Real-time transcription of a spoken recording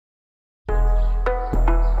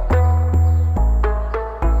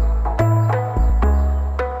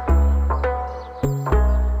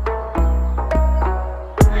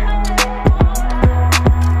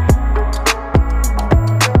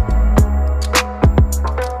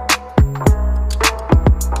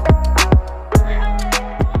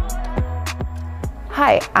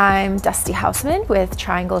Hi, I'm Dusty Houseman with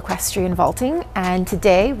Triangle Equestrian Vaulting, and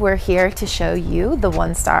today we're here to show you the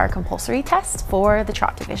 1-star compulsory test for the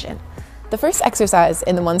trot division. The first exercise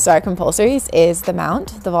in the 1-star compulsories is the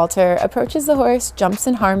mount. The vaulter approaches the horse, jumps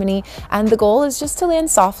in harmony, and the goal is just to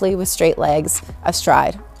land softly with straight legs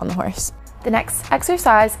astride on the horse. The next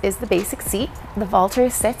exercise is the basic seat. The vaulter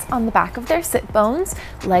sits on the back of their sit bones,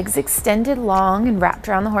 legs extended long and wrapped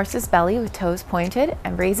around the horse's belly with toes pointed,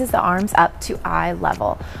 and raises the arms up to eye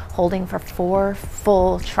level, holding for 4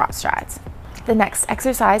 full trot strides. The next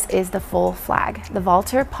exercise is the full flag. The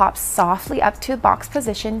vaulter pops softly up to a box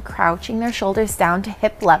position, crouching their shoulders down to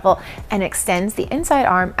hip level, and extends the inside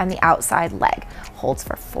arm and the outside leg, holds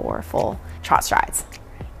for 4 full trot strides.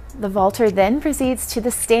 The vaulter then proceeds to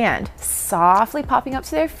the stand, softly popping up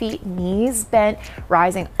to their feet, knees bent,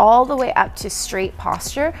 rising all the way up to straight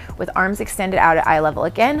posture with arms extended out at eye level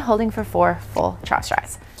again, holding for 4 full trot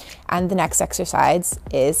strides. And the next exercise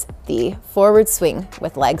is the forward swing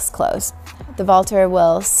with legs closed. The vaulter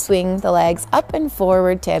will swing the legs up and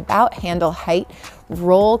forward to about handle height,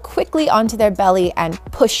 roll quickly onto their belly, and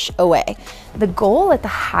push away. The goal at the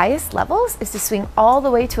highest levels is to swing all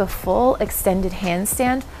the way to a full extended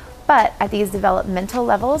handstand, but at these developmental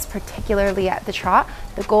levels, particularly at the trot,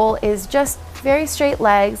 the goal is just very straight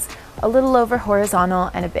legs, a little over horizontal,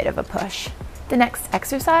 and a bit of a push. The next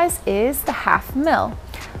exercise is the half mill.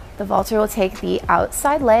 The vaulter will take the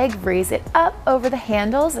outside leg, raise it up over the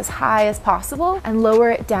handles as high as possible, and lower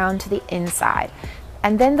it down to the inside.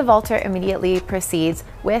 And then the vaulter immediately proceeds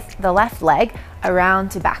with the left leg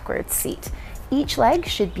around to backwards seat. Each leg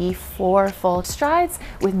should be 4 full strides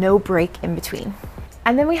with no break in between.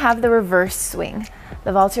 And then we have the reverse swing.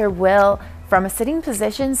 The vaulter will, from a sitting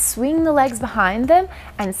position, swing the legs behind them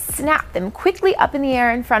and snap them quickly up in the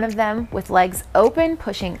air in front of them with legs open,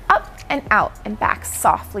 pushing up and out and back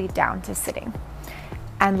softly down to sitting.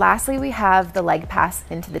 And lastly, we have the leg pass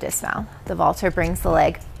into the dismount. The vaulter brings the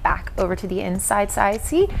leg back over to the inside side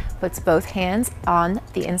seat, puts both hands on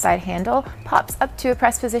the inside handle, pops up to a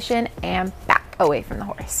press position, and back away from the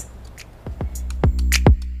horse.